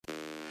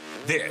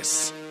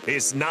This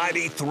is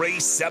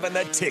 93.7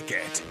 The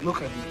Ticket.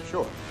 Look at me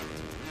short.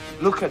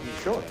 Look at me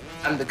short.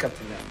 I'm the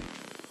captain now.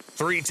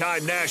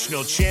 Three-time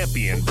national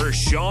champion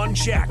Vershawn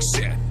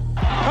Jackson.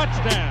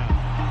 Touchdown.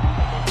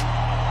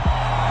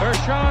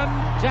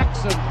 Vershawn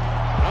Jackson,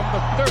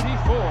 number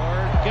 34,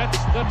 gets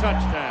the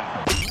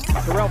touchdown.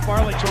 Terrell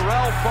Farley.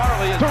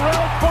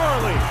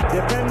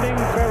 Defending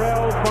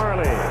Terrell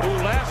Farley, who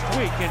last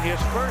week in his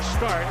first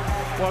start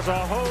was a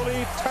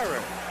holy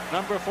terror.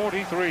 Number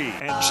 43.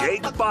 And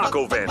Jake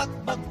Bakoven.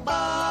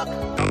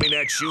 Coming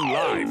at you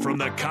live from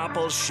the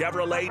Coppels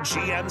Chevrolet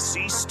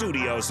GMC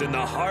studios in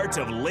the heart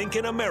of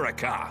Lincoln,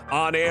 America.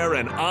 On air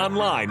and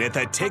online at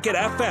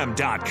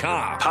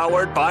theticketfm.com.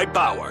 Powered by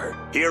Bauer.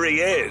 Here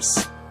he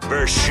is,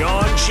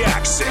 Vershawn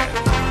Jackson.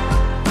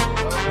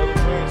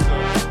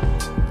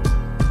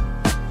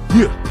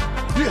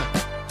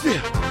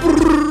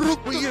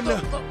 We in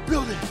the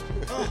building.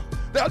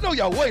 Now, I know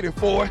y'all waiting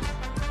for it.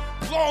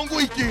 Long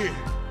weekend.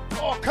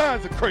 All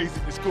kinds of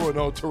craziness going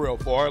on, Terrell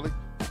Farley.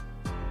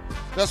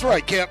 That's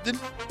right, Captain.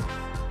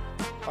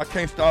 I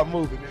can't stop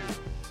moving it.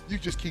 You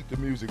just keep the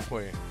music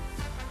playing.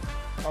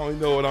 I don't even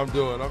know what I'm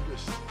doing. I'm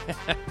just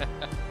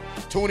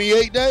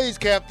 28 days,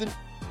 Captain.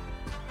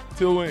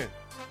 till when?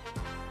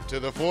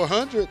 To the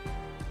 400.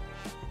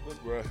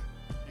 Look, bro. You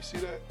see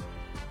that?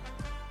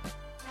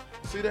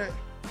 See that?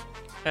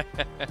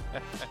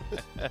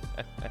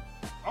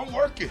 I'm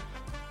working.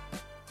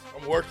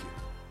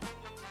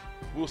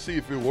 We'll see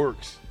if it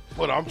works,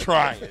 but I'm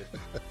trying.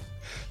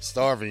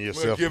 Starving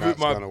yourself. I'm gonna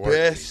give it my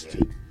best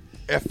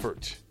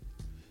effort.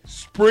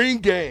 Spring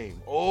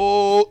game.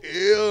 OMG.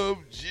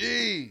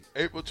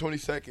 April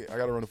 22nd. I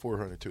got to run the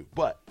 400 too.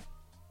 But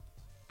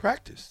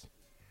practice.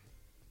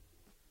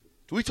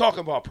 We talking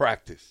about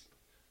practice.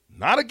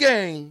 Not a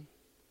game.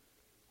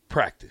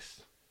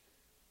 Practice.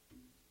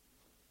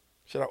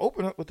 Should I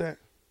open up with that?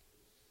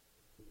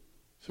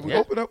 Should we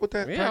open up with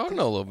that? Yeah, practice? I don't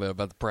know a little bit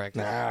about the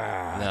practice. Nah,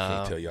 I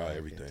can't tell y'all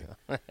everything.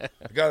 I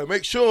got to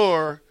make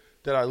sure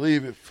that I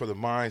leave it for the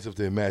minds of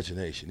the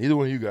imagination. Neither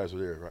one of you guys were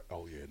there, right?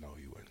 Oh, yeah, no,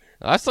 you weren't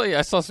there. I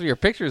saw some of your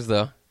pictures,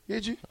 though.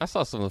 Did you? I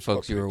saw some of the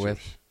folks you were with.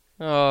 Pictures.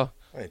 Oh,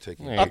 I ain't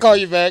taking Yeah. I'll call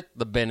you back.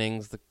 the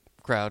Bennings, the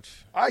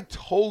Crouch. I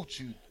told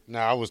you.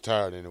 Nah, I was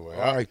tired anyway.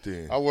 All right,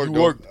 then. I worked,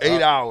 you worked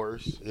 8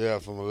 hours. Yeah,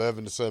 from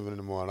 11 to 7 in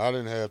the morning. I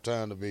didn't have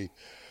time to be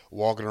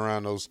walking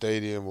around no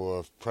stadium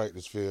or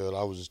practice field.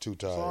 I was just too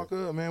tired. It's all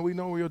good, man. We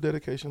know where your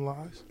dedication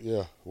lies.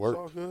 Yeah, work. It's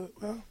all good.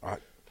 Well,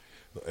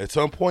 at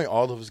some point,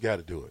 all of us got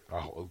to do it.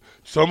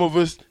 Some of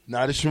us,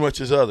 not as much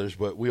as others,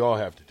 but we all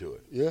have to do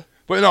it. Yeah.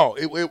 But no,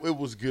 it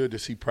was good to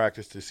see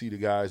practice, to see the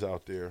guys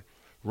out there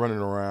running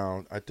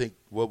around. I think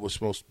what was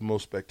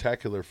most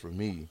spectacular for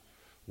me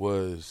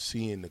was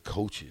seeing the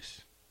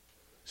coaches,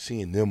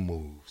 seeing them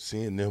move,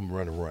 seeing them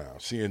run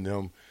around, seeing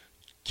them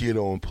get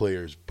on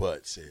players'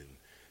 butts. And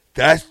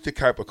that's the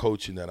type of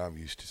coaching that I'm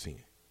used to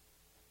seeing.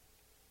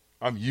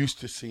 I'm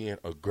used to seeing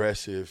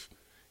aggressive,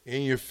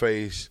 in your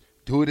face,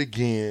 do it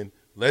again,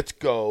 let's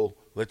go,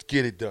 let's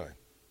get it done.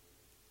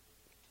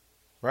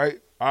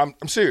 Right? I'm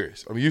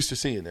serious. I'm used to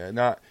seeing that.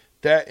 Now,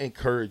 that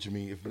encouraged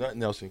me. If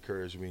nothing else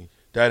encouraged me,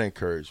 that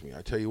encouraged me.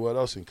 I tell you what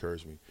else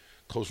encouraged me.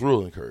 Coach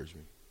Rule encouraged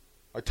me.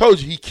 I told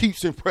you he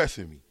keeps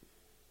impressing me.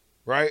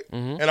 Right?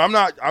 Mm-hmm. And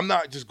I'm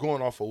not just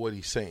going off of what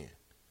he's saying.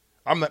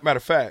 Matter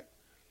of fact,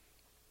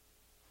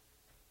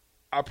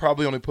 I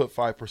probably only put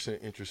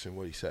 5% interest in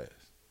what he says.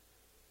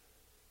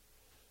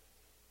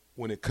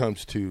 When it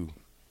comes to,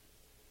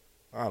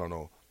 I don't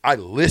know, I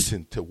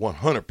listen to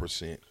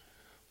 100%,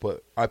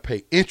 but I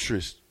pay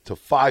interest to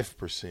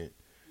 5%,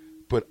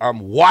 but I'm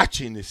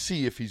watching to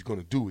see if he's going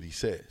to do what he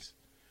says.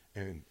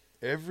 And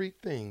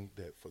everything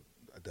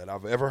that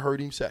I've ever heard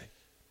him say,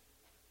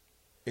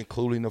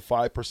 including the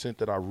 5%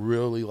 that I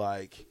really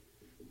like,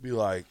 be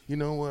like, you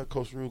know what,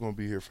 Coach Rule going to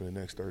be here for the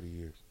next 30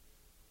 years.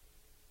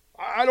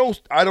 I don't.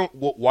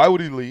 Why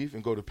would he leave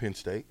and go to Penn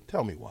State?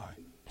 Tell me why.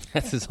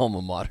 That's his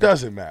alma mater.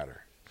 Doesn't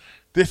matter.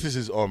 This is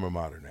his alma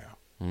mater now.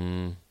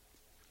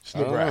 It's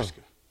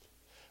Nebraska.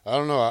 I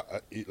don't know.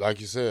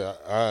 Like you said,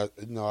 I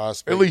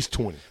expect At least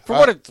 20. For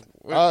what it's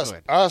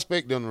I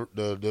expect them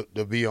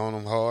to be on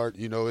them hard.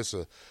 You know, it's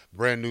a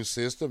brand new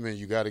system, and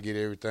you got to get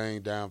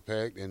everything down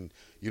packed. And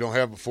you don't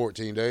have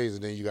 14 days,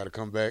 and then you got to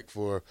come back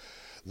for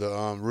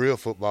the real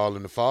football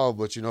in the fall.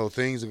 But you know,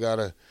 things got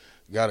to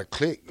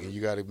click, and you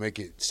got to make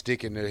it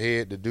stick in their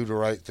head to do the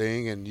right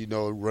thing, and you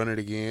know, run it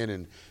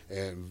again,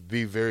 and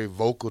be very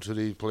vocal to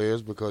these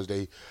players because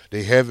they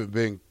haven't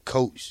been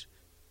coached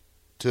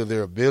to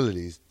their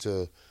abilities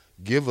to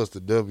give us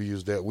the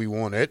W's that we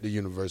want at the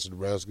University of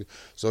Nebraska.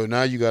 So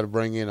now you got to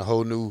bring in a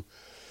whole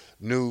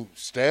new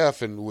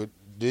staff, and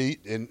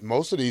and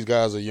most of these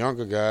guys are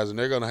younger guys, and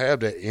they're going to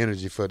have that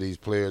energy for these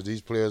players.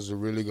 These players are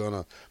really going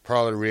to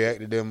probably react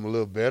to them a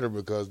little better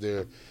because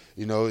they're,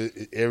 you know,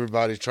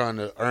 everybody's trying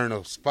to earn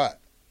a spot.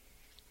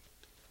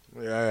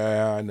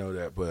 Yeah, I know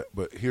that,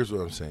 but here's what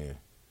I'm saying.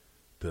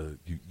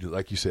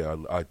 Like you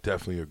said, I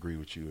definitely agree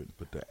with you.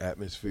 But the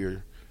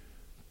atmosphere,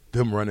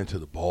 them running to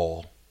the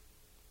ball,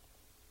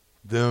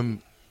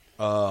 them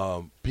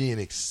being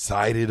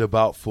excited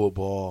about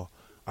football.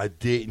 I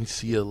didn't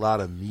see a lot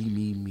of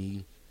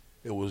me.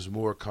 It was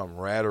more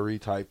camaraderie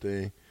type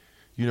thing.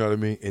 You know what I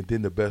mean? And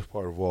then the best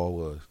part of all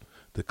was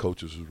the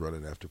coaches was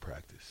running after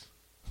practice.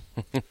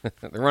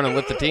 They're running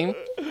with the team?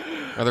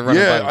 Or they're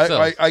running by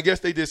themselves? I guess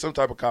they did some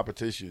type of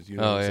competitions, you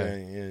know what I'm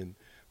saying? And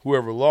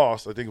whoever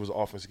lost, I think it was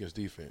offense against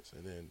defense.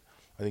 And then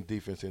I think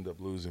defense ended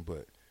up losing.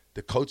 But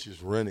the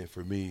coaches running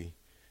for me,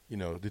 you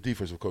know, the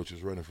defensive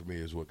coaches running for me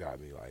is what got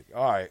me like,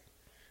 all right,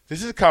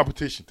 this is a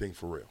competition thing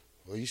for real.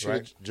 Well, you should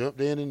have jumped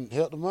in and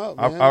helped them out,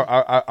 man.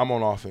 I'm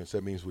on offense.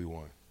 That means we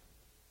won.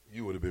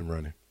 You would have been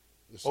running.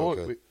 It's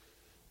okay.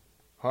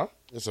 Huh?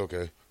 It's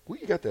okay. What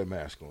you got that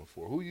mask on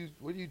for? What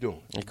are you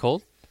doing? You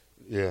cold?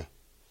 Yeah.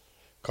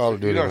 Call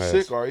of Duty You're not mask.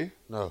 sick, are you?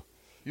 No.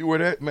 You wear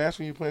that mask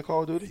when you play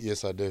Call of Duty?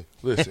 Yes, I do.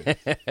 Listen,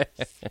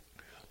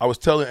 I was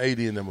telling AD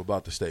and them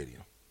about the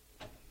stadium,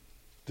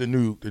 the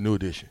new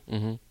edition.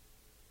 Mm-hmm.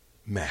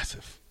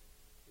 Massive.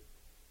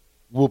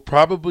 Will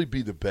probably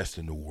be the best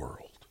in the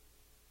world.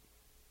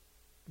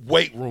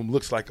 Weight room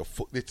looks like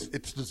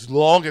it's as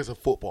long as a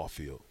football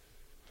field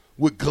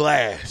with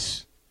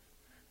glass,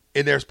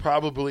 and there's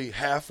probably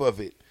half of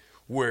it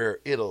where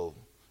it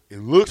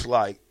looks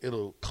like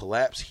it'll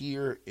collapse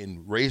here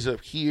and raise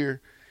up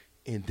here,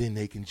 and then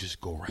they can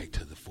just go right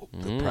to the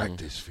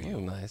practice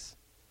field. Oh, nice.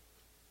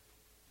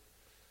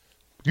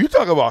 You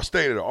talk about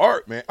state of the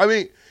art, man. I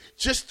mean,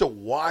 just to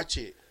watch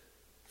it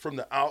from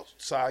the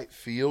outside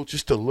field,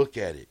 just to look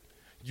at it,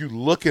 you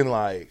looking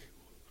like,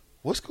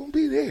 what's going to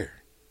be there?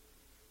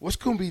 What's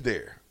going to be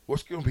there?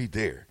 What's going to be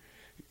there?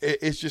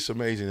 It's just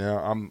amazing.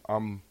 Now,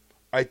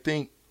 I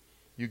think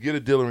you get a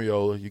Dylan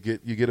Raiola, you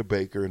get a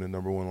Baker and the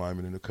number one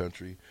lineman in the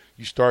country.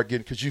 You start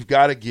getting, because you've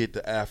got to get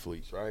the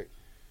athletes, right?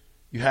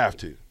 You have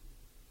to.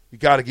 You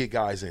got to get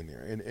guys in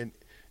there,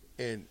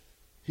 and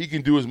he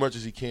can do as much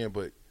as he can,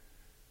 but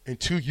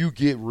until you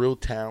get real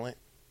talent,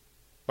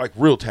 like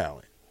real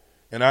talent,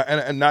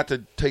 and not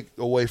to take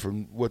away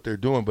from what they're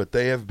doing, but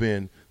they have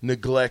been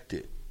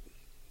neglected,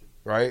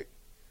 right?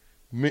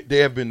 They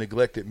have been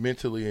neglected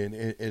mentally and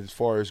as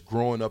far as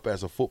growing up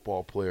as a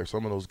football player.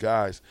 Some of those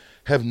guys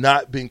have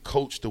not been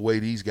coached the way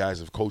these guys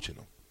have coaching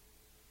them.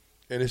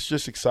 And it's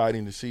just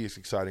exciting to see. It's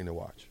exciting to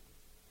watch.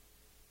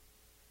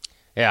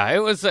 Yeah, it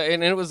was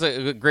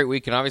a great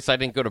weekend. Obviously, I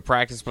didn't go to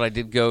practice, but I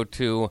did go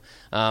to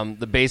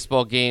the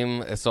baseball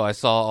game. So I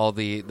saw all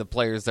the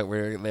players that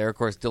were there. Of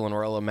course, Dylan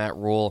Raiola, Matt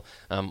Rule,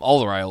 all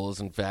the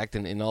Raiolas, in fact,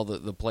 and all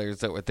the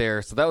players that were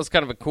there. So that was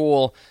kind of a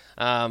cool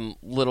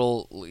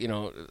little,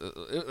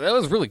 that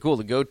was really cool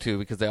to go to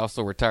because they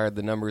also retired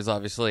the numbers,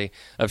 obviously,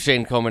 of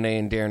Shane Comanet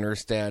and Darren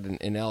Erstad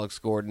and Alex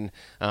Gordon.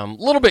 A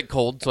little bit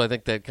cold, so I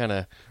think that kind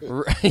of,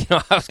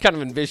 I was kind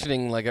of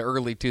envisioning like an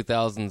early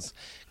 2000s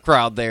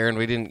crowd there, and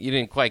you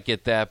didn't quite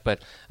get that,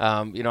 but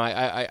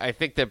I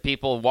think that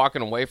people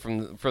walking away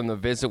from the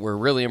visit were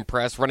really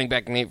impressed. Running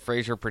back Nate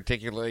Frazier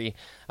particularly,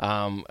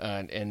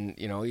 and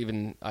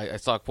even I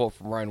saw a quote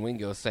from Ryan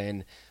Wingo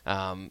saying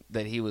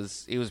that he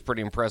was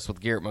pretty impressed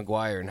with Garrett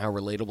McGuire and how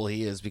relatable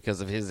he is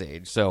because of his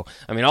age. So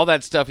I mean, all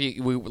that stuff.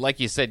 Like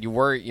you said,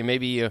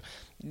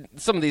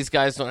 some of these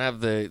guys don't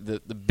have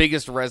the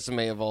biggest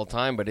resume of all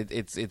time, but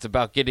it's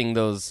about getting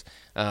those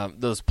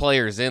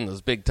players in,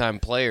 those big time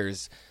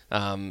players.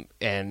 There's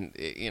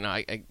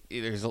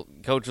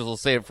coaches will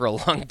say it for a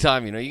long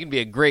time. You can be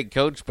a great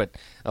coach, but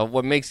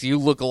what makes you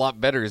look a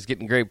lot better is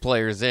getting great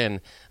players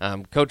in,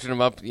 coaching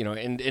them up.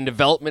 And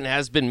development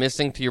has been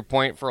missing, to your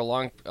point, for a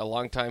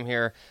long time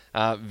here,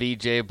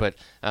 VJ. But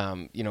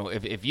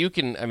if you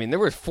can, there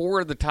were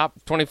 4 of the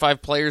top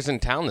 25 players in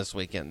town this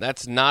weekend.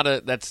 That's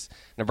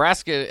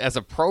Nebraska as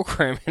a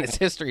program in its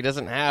history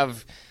doesn't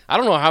have. I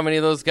don't know how many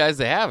of those guys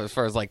they have as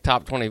far as like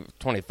top 20,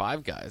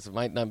 25 guys. It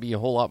might not be a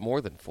whole lot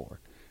more than 4.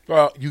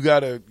 Well, you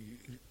got to,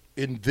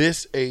 in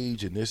this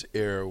age, in this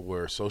era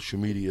where social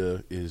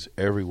media is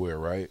everywhere,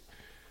 right?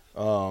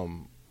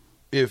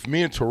 If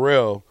me and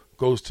Terrell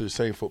goes to the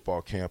same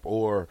football camp,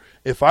 or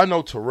if I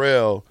know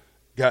Terrell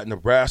got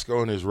Nebraska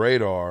on his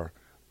radar,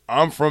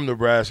 I'm from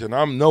Nebraska, and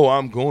I'm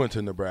going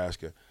to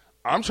Nebraska.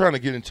 I'm trying to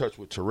get in touch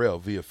with Terrell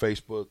via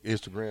Facebook,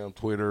 Instagram,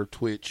 Twitter,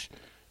 Twitch,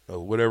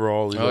 whatever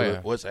all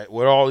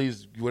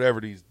these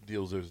whatever these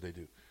deals is they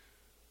do.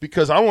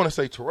 Because I want to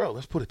say, Terrell,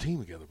 let's put a team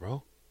together,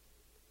 bro.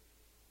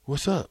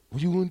 What's up?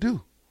 What you gonna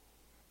do?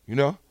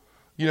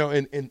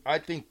 And I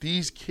think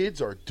these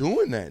kids are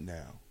doing that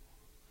now.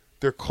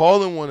 They're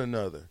calling one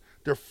another.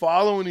 They're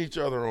following each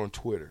other on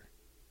Twitter.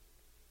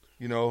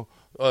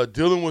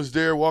 Dylan was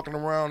there walking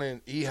around,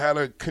 and he had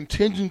a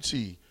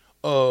contingency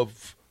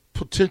of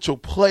potential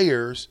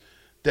players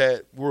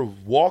that were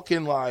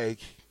walking like,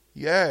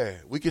 yeah,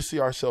 we can see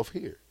ourselves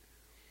here.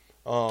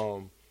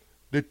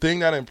 The thing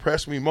that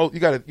impressed me most, you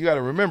got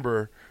to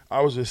remember,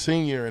 I was a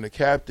senior and a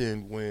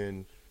captain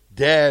when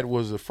Dad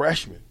was a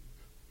freshman,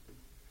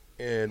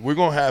 and we're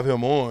going to have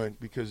him on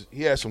because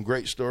he has some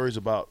great stories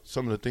about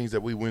some of the things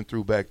that we went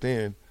through back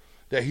then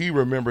that he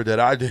remembered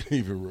that I didn't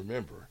even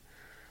remember.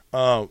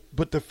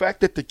 But the fact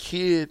that the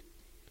kid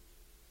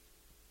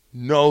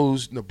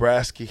knows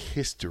Nebraska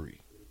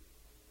history,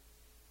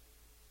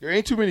 There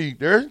ain't too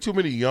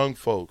many young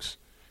folks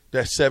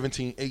that's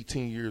 17,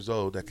 18 years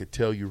old that could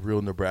tell you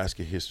real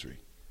Nebraska history.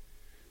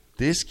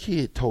 This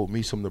kid told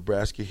me some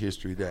Nebraska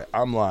history that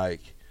I'm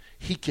like,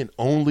 he can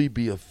only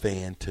be a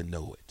fan to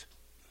know it.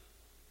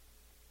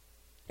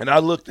 And I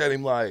looked at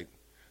him like,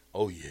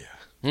 oh,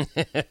 yeah.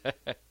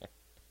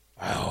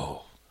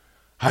 Oh,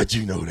 how'd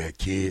you know that,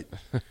 kid?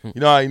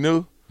 You know how I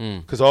knew?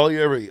 Because all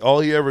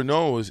he ever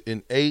known was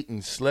and ate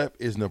and slept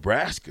is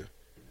Nebraska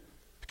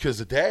because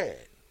of Dad,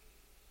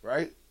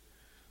 right?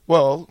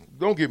 Well,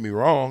 don't get me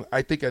wrong.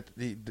 I think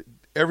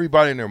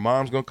everybody and their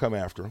mom's going to come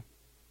after him,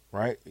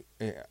 right?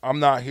 And I'm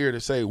not here to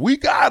say we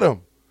got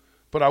him,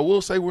 but I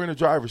will say we're in the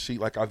driver's seat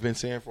like I've been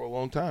saying for a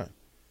long time.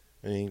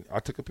 I mean, I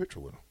took a picture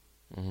with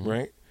him,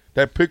 right?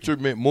 That picture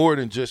meant more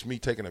than just me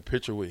taking a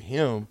picture with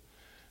him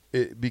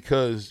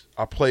because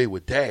I played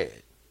with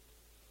Dad,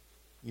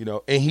 you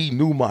know, and he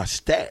knew my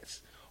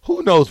stats.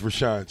 Who knows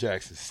Rashawn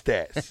Jackson's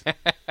stats?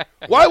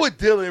 Why would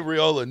Dylan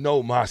Raiola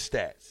know my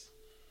stats?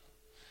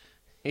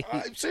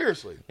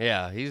 Seriously.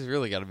 Yeah, he's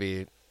really got to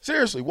be.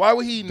 Seriously, why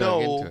would he dug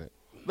know? into it.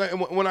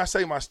 Like, when I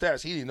say my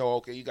stats, he didn't know,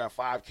 okay, you got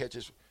 5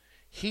 catches.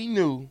 He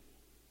knew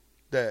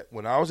that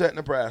when I was at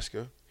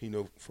Nebraska, he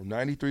knew from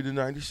 93 to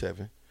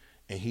 97,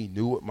 and he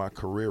knew what my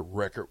career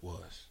record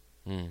was.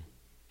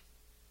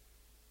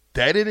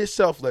 That in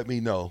itself let me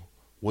know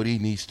what he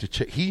needs to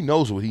chase. He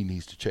knows what he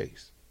needs to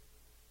chase.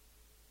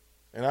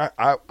 And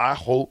I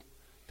hope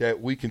that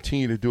we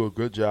continue to do a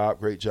great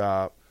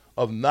job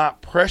of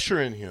not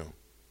pressuring him.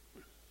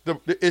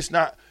 It's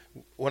not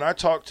 – when I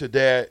talked to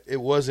Dad,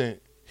 it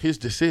wasn't his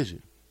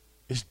decision.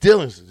 It's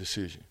Dylan's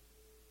decision.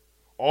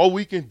 All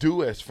we can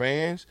do as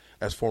fans,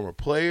 as former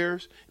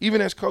players, even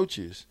as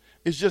coaches,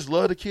 is just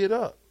love the kid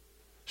up.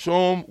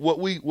 Show him what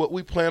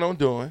we plan on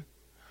doing.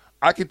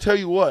 I can tell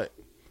you what,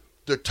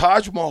 the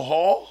Taj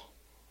Mahal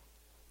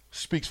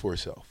speaks for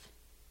itself.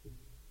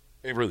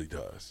 It really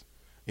does.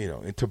 You know,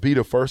 and to be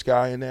the first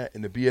guy in that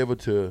and to be able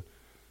to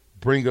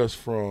bring us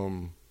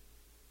from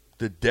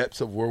the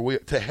depths of where we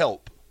 – to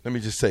help. Let me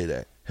just say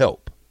that.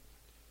 Help.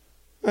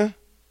 I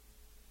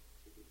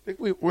think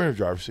we're in the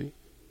driver's seat.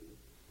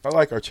 I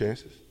like our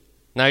chances.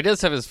 Now, he does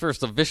have his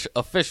first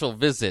official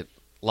visit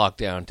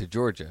lockdown to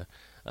Georgia.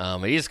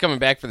 He's coming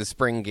back for the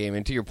spring game.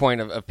 And to your point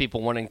of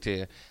people wanting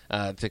to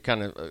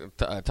kind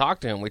of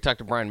talk to him, we talked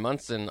to Brian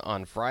Munson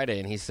on Friday,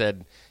 and he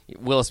said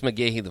Willis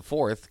McGahee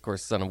IV, of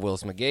course, son of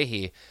Willis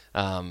McGahee,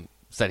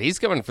 said he's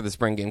coming for the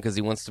spring game because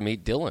he wants to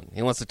meet Dylan.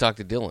 He wants to talk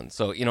to Dylan.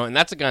 So, you know, and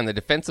that's a guy on the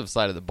defensive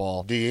side of the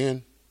ball.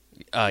 DN?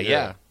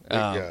 Yeah.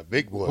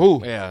 Big boy.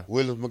 Who? Yeah.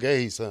 Willis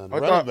McGahee's son. I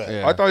Running back.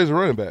 Yeah. thought he was a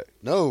running back.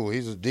 No,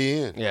 he's a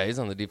DN. Yeah, he's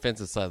on the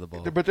defensive side of the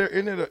ball. But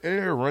isn't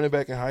there a running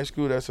back in high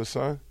school that's a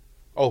son?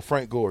 Oh,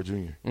 Frank Gore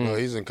Jr. No,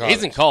 he's in college.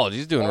 He's in college.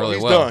 He's doing really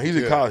he's well. done. He's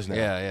in college now.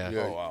 Yeah. Yeah.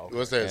 Oh, wow.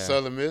 What's that, Yeah.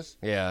 Southern Miss?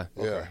 Yeah.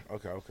 Yeah.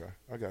 Okay.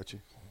 I got you.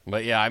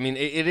 But yeah, I mean,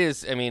 it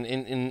is. I mean,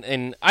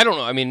 in I don't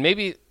know. I mean,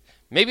 maybe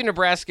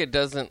Nebraska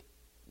doesn't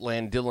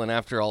land Dylan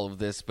after all of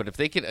this, but if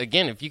they could,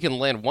 again, if you can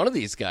land one of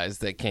these guys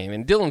that came,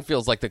 and Dylan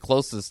feels like the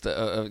closest.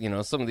 You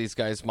know, some of these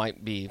guys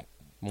might be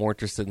more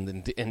interested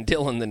in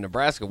Dylan than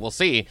Nebraska. We'll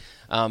see.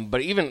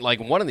 But even like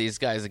one of these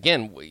guys,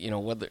 again, you know,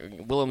 whether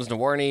Willems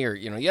Nawarny or,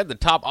 you know, you had the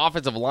top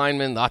offensive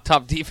lineman, the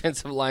top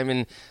defensive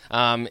lineman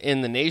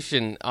in the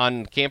nation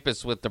on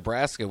campus with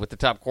Nebraska with the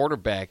top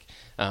quarterback.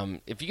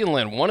 If you can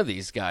land one of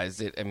these guys,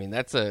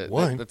 that's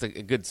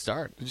a good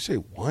start. Did you say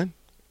one?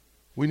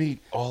 We need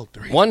all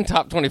 3. One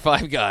top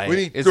 25 guy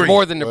is 3.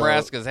 more than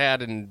Nebraska's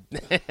had, and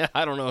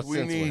I don't know.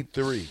 We need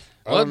 3.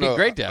 Well, it'd be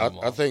great to have them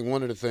all. I think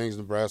one of the things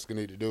Nebraska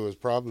need to do is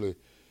probably,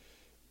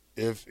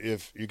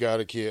 if you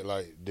got a kid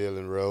like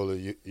Dylan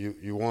Raiola,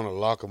 you want to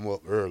lock him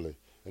up early,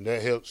 and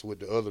that helps with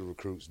the other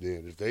recruits.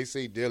 Then, if they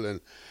see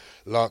Dylan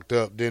locked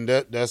up, then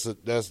that's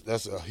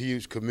a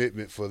huge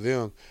commitment for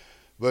them.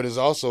 But it's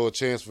also a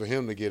chance for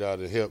him to get out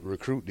and help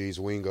recruit these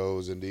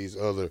wingos and these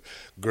other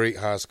great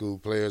high school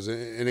players,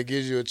 and it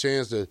gives you a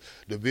chance to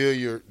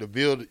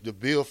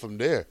build from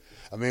there.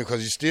 I mean,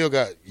 because you still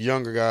got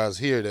younger guys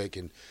here that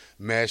can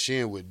mash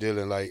in with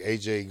Dylan, like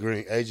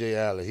AJ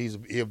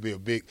Allen. He'll be a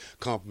big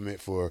compliment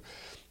for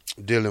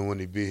Dylan when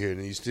he be here,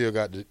 and you still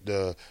got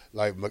the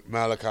like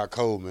Malachi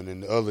Coleman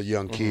and the other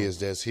young kids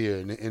that's here,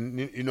 and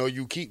you know,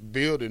 you keep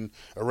building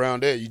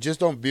around that. You just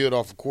don't build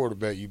off a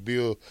quarterback; you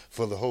build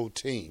for the whole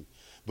team.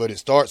 But it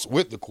starts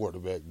with the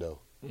quarterback, though.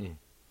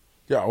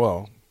 Yeah,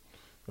 well,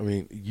 I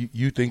mean,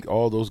 you think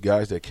all those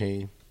guys that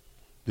came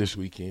this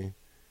weekend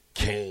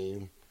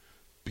came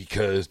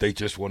because they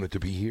just wanted to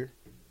be here?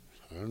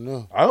 I don't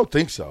know. I don't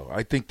think so.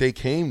 I think they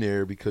came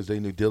there because they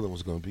knew Dylan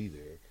was going to be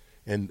there.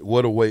 And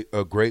what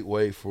a great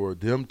way for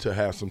them to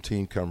have some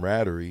team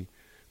camaraderie,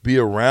 be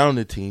around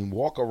the team,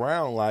 walk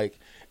around like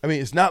 – I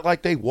mean, it's not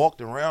like they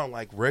walked around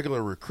like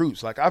regular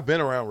recruits. Like, I've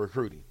been around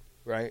recruiting,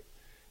 right?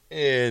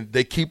 And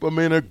they keep them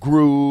in a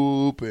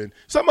group, and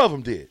some of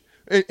them did.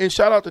 And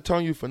shout out to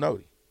Tony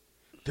Finoti.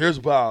 There's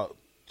about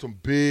some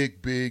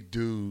big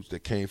dudes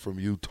that came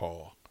from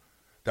Utah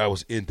that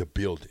was in the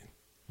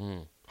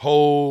building.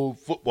 Whole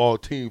football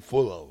team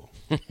full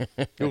of them.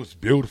 It was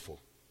beautiful.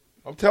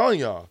 I'm telling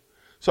y'all.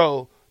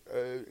 So,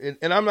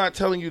 and I'm not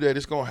telling you that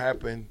it's going to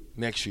happen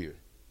next year,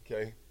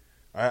 okay?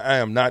 I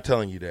am not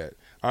telling you that.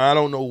 I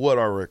don't know what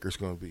our record's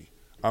going to be.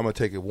 I'm going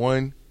to take it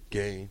one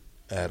game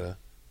at a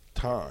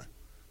time.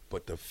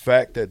 But the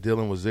fact that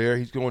Dylan was there,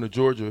 he's going to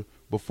Georgia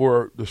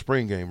before the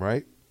spring game,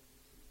 right?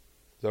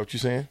 Is that what you're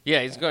saying?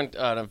 Yeah, he's going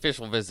on an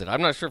official visit.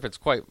 I'm not sure if it's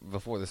quite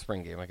before the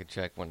spring game. I could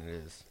check when it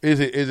is.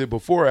 Is it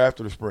before or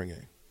after the spring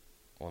game?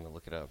 I want to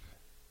look it up.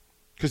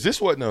 Because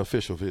this wasn't an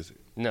official visit.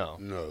 No.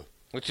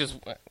 Which is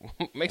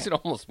makes it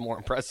almost more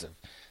impressive.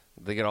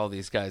 They get all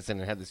these guys in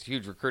and had this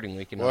huge recruiting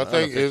week. Well, I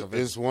think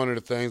it's one of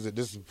the things that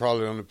this is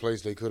probably the only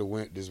place they could have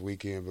went this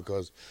weekend,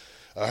 because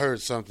I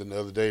heard something the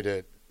other day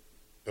that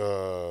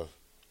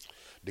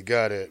the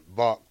guy that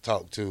Bach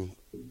talked to,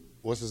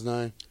 what's his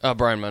name?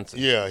 Brian Munson.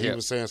 Yeah, he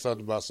was saying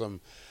something about some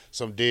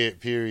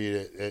dead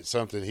period at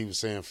something he was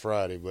saying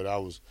Friday, but I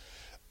was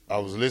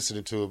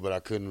listening to it, but I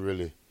couldn't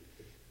really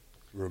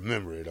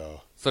remember it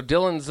all. So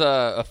Dylan's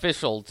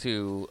official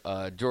to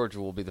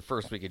Georgia will be the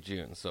first week of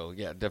June. So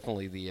yeah,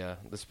 definitely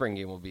the spring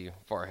game will be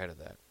far ahead of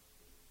that.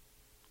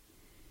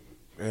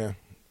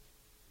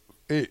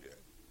 Yeah,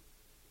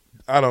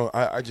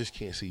 I just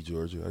can't see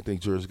Georgia. I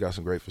think Georgia's got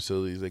some great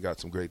facilities. They got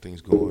some great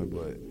things going,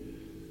 but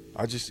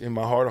I just, in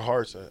my heart of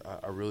hearts,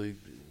 I really,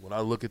 when I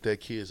look at that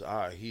kid's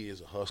eye, he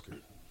is a Husker.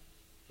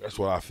 That's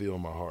what I feel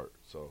in my heart.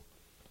 So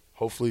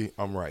hopefully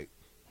I'm right.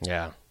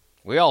 Yeah.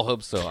 We all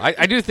hope so.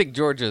 I do think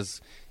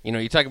Georgia's,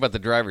 you talk about the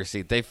driver's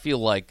seat, they feel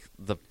like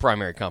the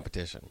primary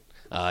competition.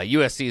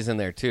 USC's in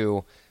there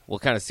too. We'll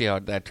kind of see how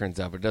that turns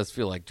out, but it does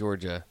feel like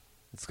Georgia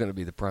is going to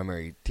be the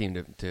primary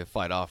team to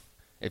fight off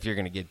if you're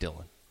going to get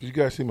Dylan. Did you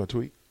guys see my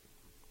tweet?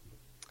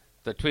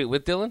 The tweet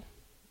with Dylan?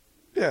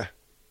 Yeah.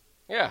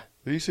 Yeah.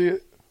 Did you see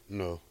it?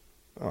 No.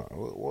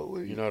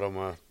 What You're not on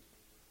my.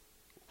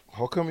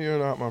 How come you're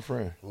not my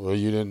friend? Well,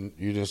 you didn't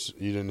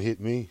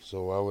hit me,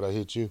 so why would I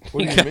hit you?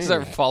 What do You you guys mean?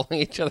 are following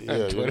each other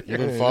on Twitter. You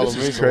didn't follow This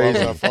me, is so why would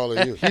crazy. I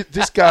follow you?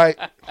 This guy.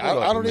 I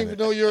don't even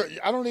know your.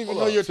 I don't even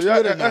know your So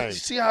Twitter y'all- name.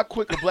 See how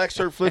quick the black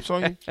shirt flips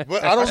on you?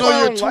 But I don't That's know why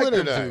your I don't like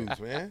Twitter them name. dudes,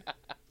 man.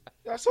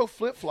 Y'all so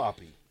flip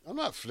floppy. I'm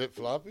not flip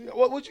floppy.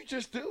 What would you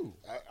just do?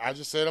 I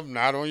just said I'm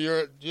not on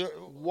your.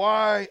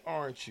 Why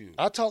aren't you?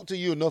 I talk to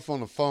you enough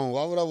on the phone.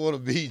 Why would I want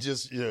to be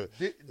just? Yeah.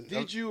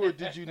 Did you or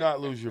did you not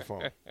lose your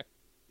phone?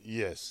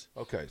 Yes.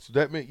 Okay, so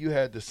that meant you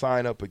had to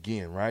sign up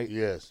again, right?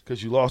 Yes.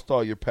 Because you lost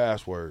all your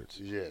passwords.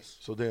 Yes.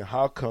 So then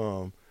how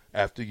come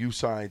after you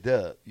signed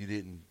up, you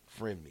didn't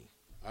friend me?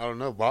 I don't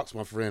know. Bach's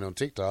my friend on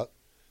TikTok.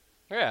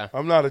 Yeah.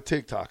 I'm not a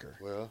TikToker.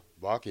 Well,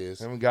 Bach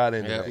is. I haven't got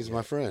into Yeah. that He's yet.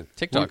 my friend.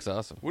 TikTok's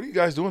awesome. What are you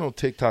guys doing on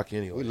TikTok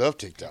anyway? We love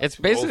TikTok. It's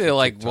basically for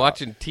like TikTok.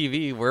 watching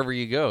TV wherever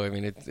you go. I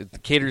mean,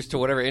 it caters to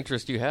whatever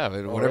interest you have,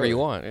 and whatever really? you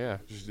want. Yeah.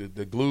 Just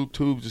the glue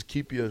tube just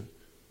keep you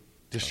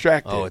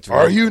distracted. Oh, it's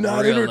Are real- you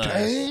not real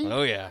entertained? Nice.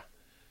 Oh yeah.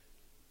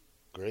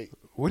 Great.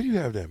 What do you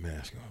have that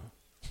mask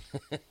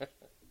on?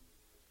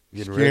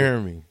 Getting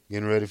Scaring me.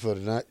 Getting ready for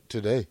the night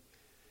today.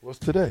 What's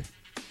today?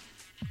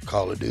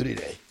 Call of Duty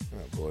Day.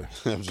 Oh, boy.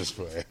 I'm just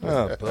playing.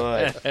 Oh,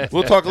 boy.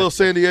 We'll talk a little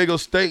San Diego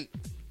State.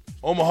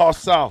 Omaha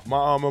South, my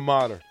alma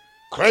mater.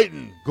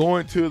 Creighton.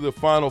 Going to the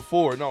Final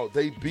Four. No,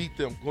 they beat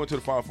them going to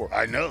the Final Four.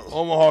 I know.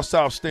 Omaha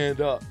South,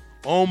 stand up.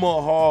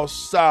 Omaha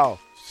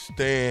South,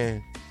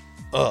 stand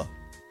up.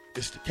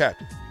 It's the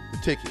captain, the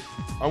ticket.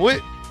 I'm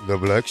with The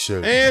Black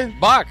Shirt. and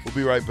Bach. we'll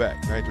be right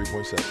back.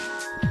 93.7.